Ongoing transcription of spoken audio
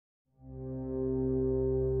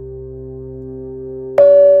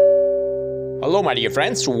Hello my dear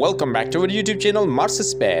friends, welcome back to our YouTube channel Mars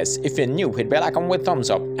Space. If you're new, hit bell icon with thumbs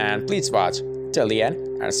up and please watch till the end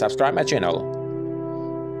and subscribe my channel.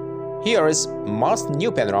 Here is Mars new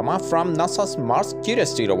panorama from NASA's Mars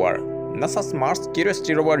Curiosity Rover. NASA's Mars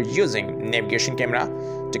Curiosity Rover using navigation camera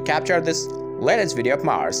to capture this latest video of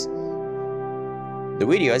Mars. The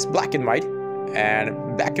video is black and white,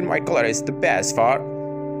 and black and white color is the best for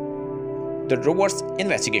the rover's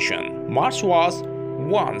investigation. Mars was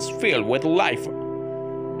once filled with life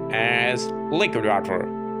as liquid water,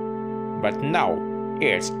 but now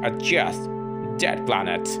it's a just dead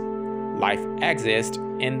planet. Life exists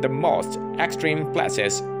in the most extreme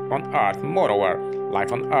places on Earth. Moreover,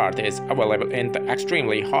 life on Earth is available in the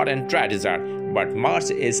extremely hot and dry desert, but Mars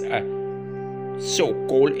is a so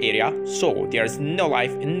cold area, so there's no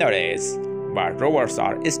life in nowadays. But rovers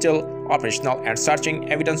are still operational and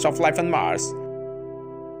searching evidence of life on Mars.